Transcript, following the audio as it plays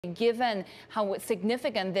Given how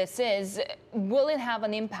significant this is, will it have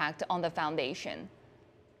an impact on the foundation?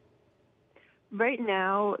 Right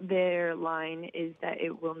now, their line is that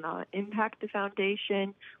it will not impact the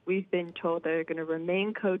foundation. We've been told they're going to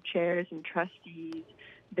remain co-chairs and trustees.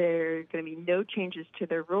 There are going to be no changes to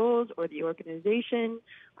their roles or the organization,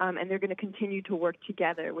 and they're going to continue to work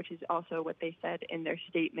together, which is also what they said in their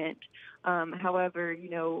statement. However,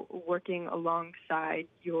 working alongside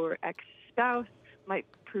your ex-spouse might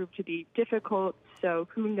prove to be difficult, so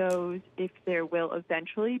who knows if there will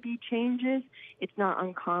eventually be changes. It's not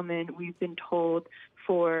uncommon, we've been told,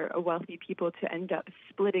 for wealthy people to end up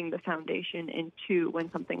splitting the foundation in two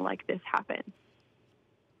when something like this happens.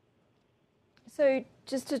 So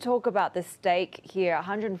just to talk about the stake here,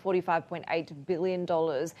 $145.8 billion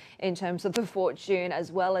in terms of the fortune,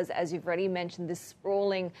 as well as you've already mentioned, this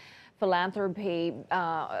sprawling philanthropy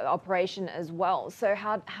operation as well. So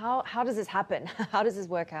how does this happen? How does this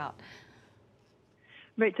work out?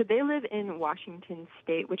 Right, so they live in Washington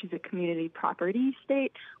State, which is a community property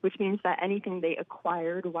state, which means that anything they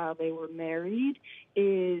acquired while they were married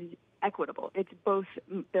is equitable. It's both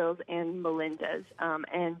Bill's and Melinda's,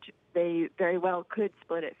 and they very well could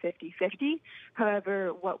split it 50-50.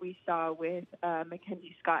 However, what we saw with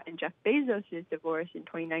Mackenzie Scott and Jeff Bezos' divorce in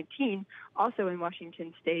 2019, also in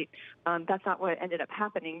Washington State, that's not what ended up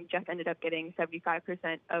happening. Jeff ended up getting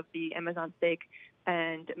 75% of the Amazon stake,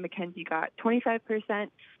 and Mackenzie got 25%.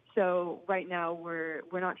 So right now we're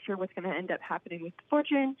not sure what's going to end up happening with the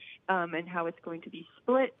fortune and how it's going to be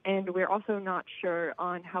split, and we're also not sure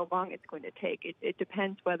on how long it's going to take. It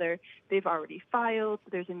depends whether they've already filed.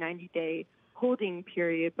 There's a 90-day holding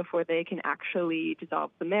period before they can actually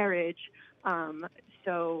dissolve the marriage.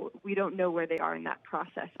 So we don't know where they are in that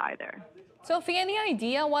process either. Sophie, any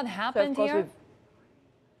idea what happened here?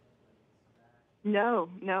 No,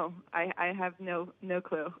 I have no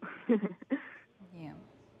clue. Yeah.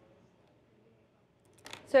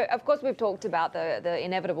 So, of course, we've talked about the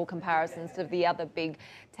inevitable comparisons of the other big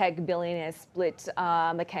tech billionaire split,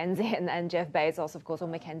 Mackenzie and Jeff Bezos, of course, or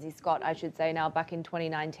Mackenzie Scott, I should say, now back in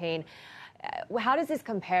 2019. How does this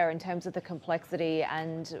compare in terms of the complexity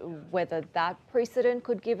and whether that precedent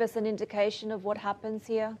could give us an indication of what happens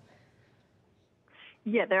here?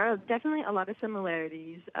 Yeah, there are definitely a lot of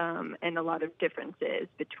similarities and a lot of differences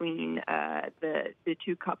between the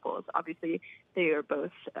two couples. Obviously, they are both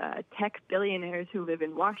tech billionaires who live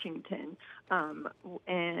in Washington,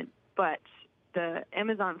 but the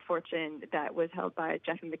Amazon fortune that was held by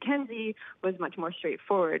Jeff and Mackenzie was much more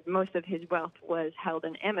straightforward. Most of his wealth was held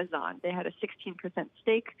in Amazon. They had a 16%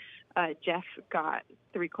 stake. Jeff got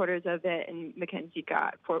 3/4 of it, and Mackenzie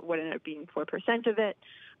got what ended up being 4% of it.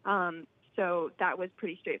 So that was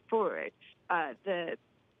pretty straightforward. The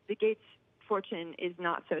Gates fortune is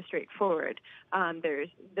not so straightforward. There's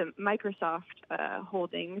the Microsoft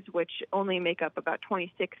holdings, which only make up about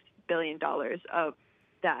 $26 billion of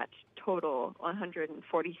that total $146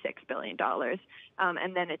 billion.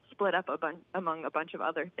 And then it's split up among a bunch of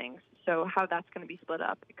other things. So how that's going to be split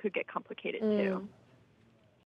up, it could get complicated too.